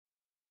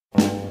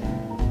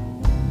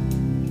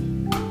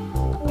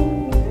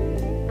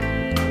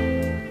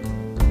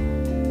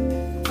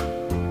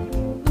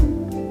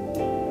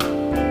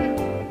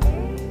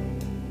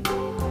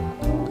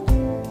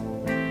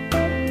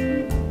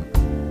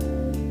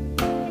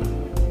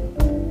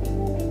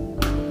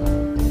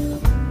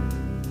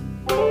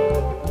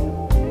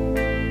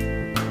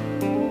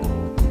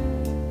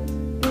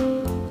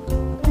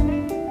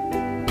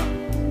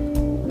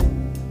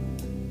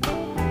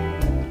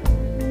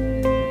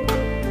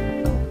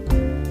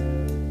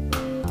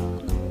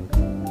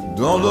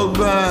Don't look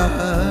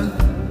back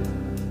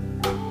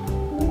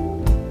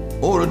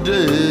over the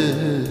day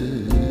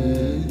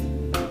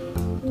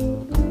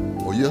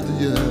or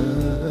yesteryear.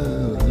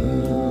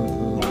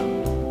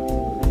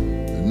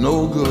 It's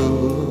no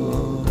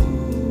good.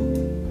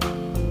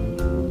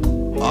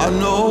 I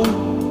know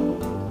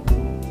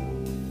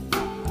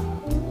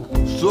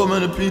so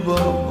many people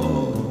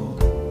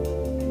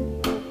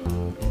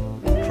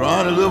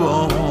trying to live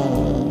on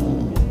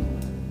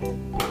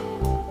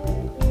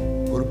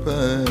for the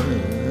past.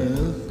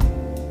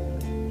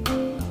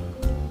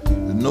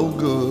 It's no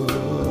good.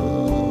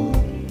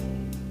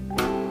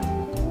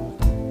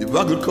 If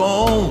I could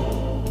come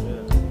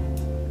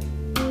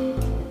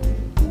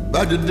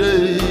back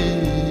today,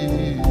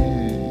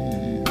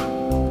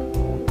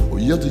 or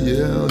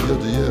yesteryear,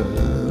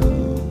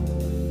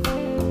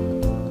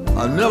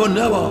 I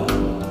never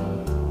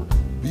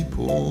be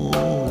poor.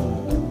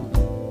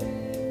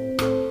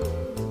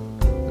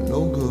 No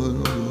good,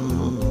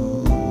 no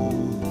good.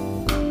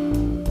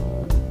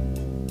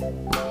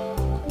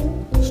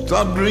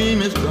 Stop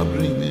dreaming,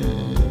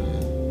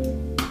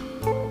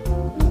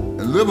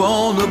 and live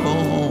on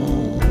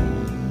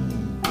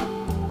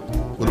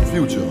for the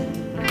future.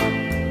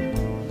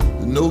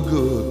 No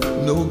good,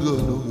 no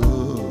good, no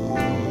good.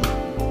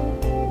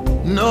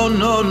 No.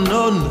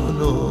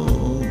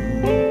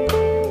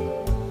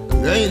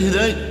 It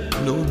ain't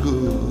no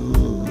good.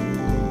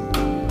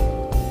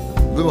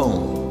 Live on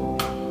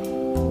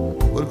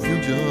for the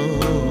future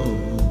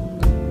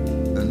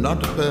and not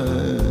the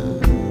past.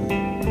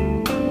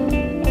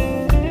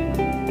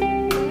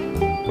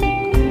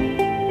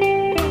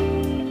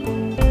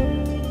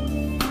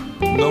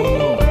 No.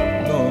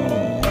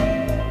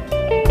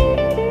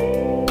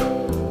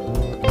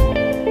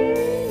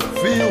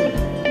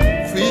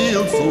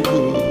 Feel so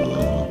good.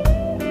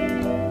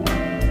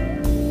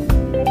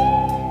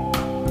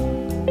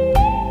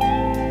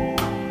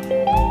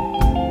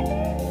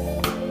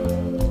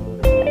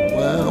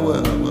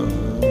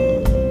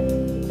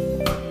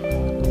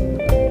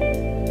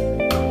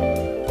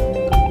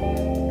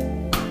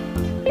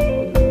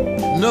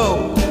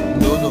 No.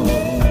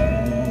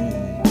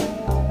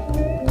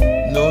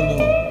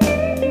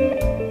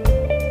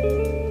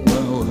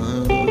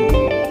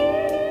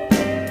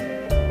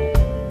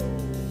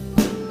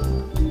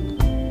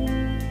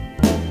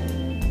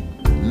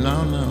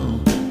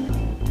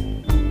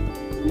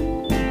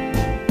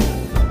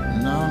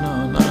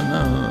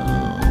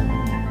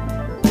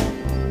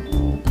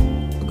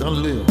 I gotta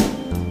live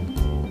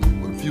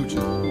for the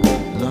future,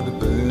 not the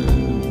past.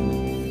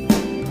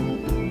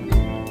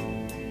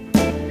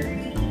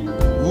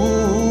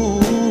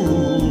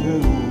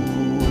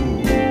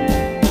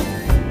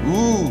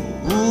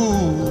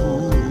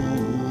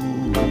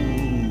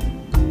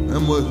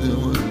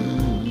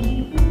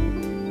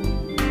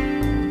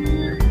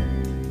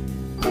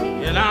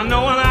 And I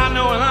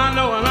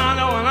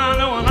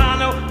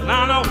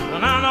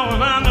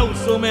know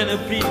so many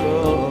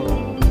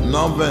people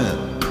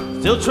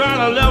still trying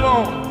to live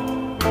on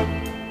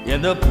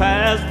in the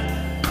past.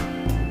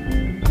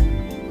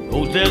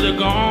 Those days are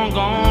gone.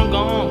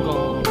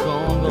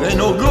 It ain't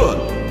no good.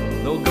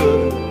 No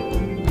good.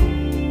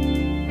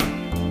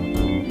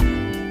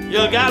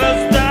 You gotta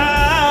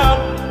stop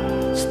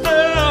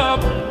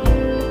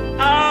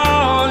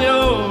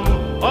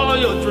all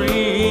your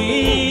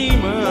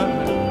dreaming.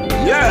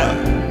 Yeah.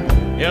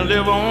 And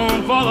live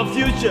on for the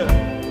future.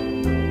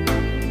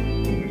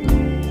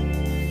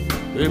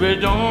 Baby,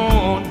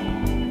 don't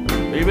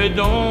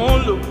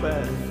look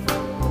back.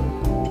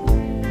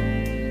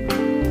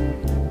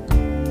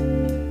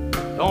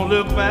 Don't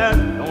look back.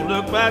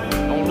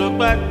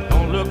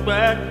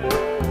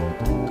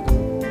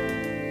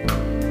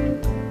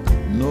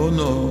 No.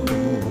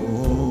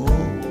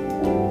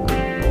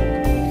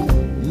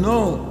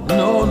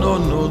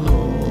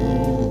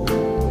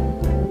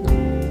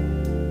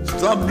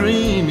 Stop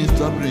dreaming,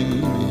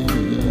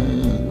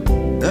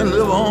 and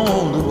live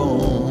on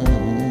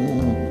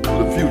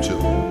for the future,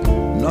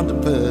 not the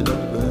past,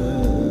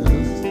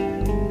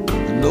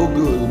 It's no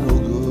good.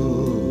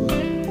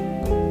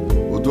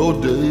 Well, those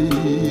days,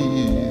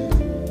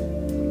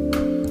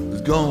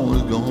 it's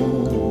gone.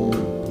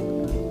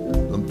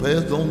 Them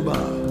passed on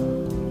by.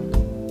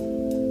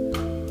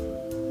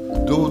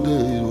 Those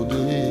days,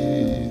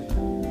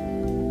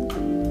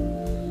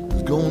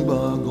 it's gone by.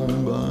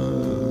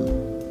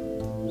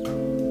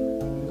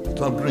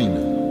 Stop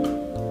dreaming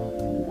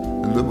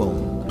and live on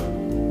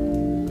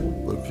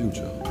for the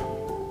future.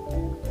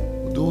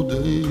 But those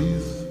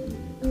days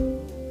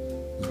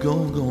is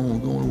gone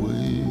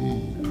away.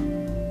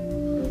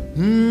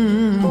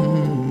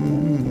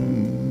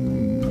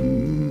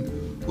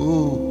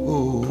 Oh.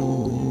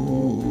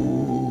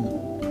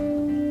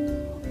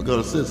 I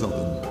gotta say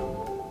something.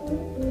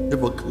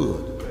 If I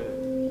could,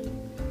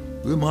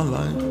 live my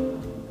life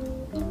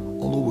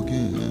all over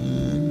again,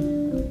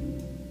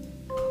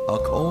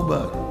 I'll call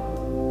back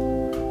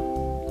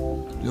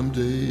them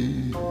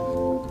days.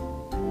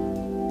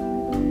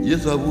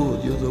 Yes, I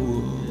would.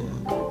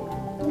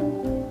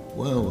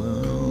 Well.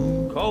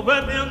 Call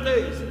back them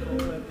days.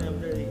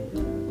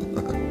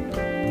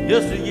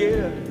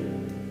 yesteryear.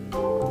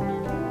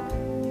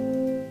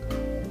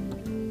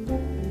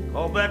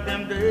 Call back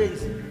them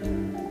days.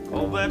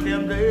 Call back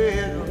them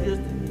days of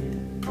yesteryear.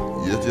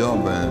 Yes, y'all,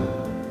 man.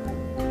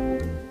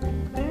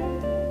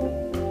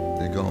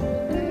 They're gone.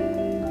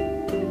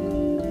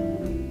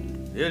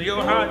 In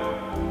your heart,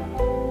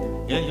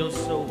 in your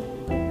soul.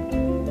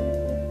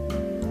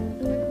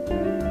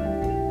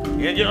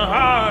 In your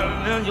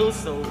heart and your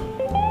soul.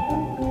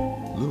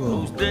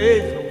 Those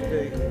days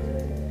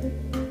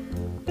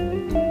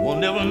will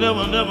never,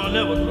 never, never,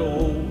 never grow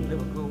old,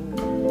 never grow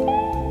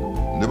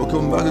old. Never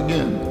come back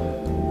again.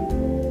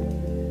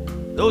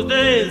 Those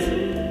days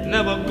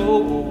never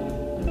grow old.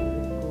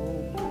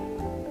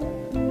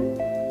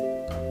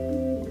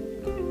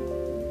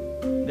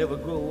 Never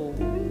grow old.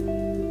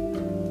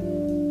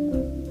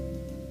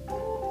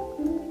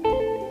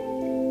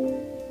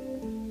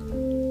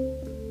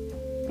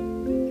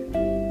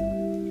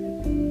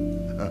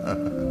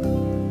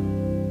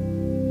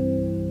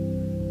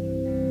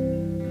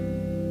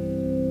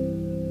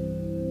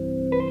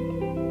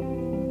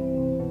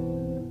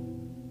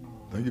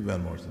 Thank you,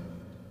 Van Morrison.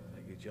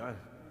 Thank you, John.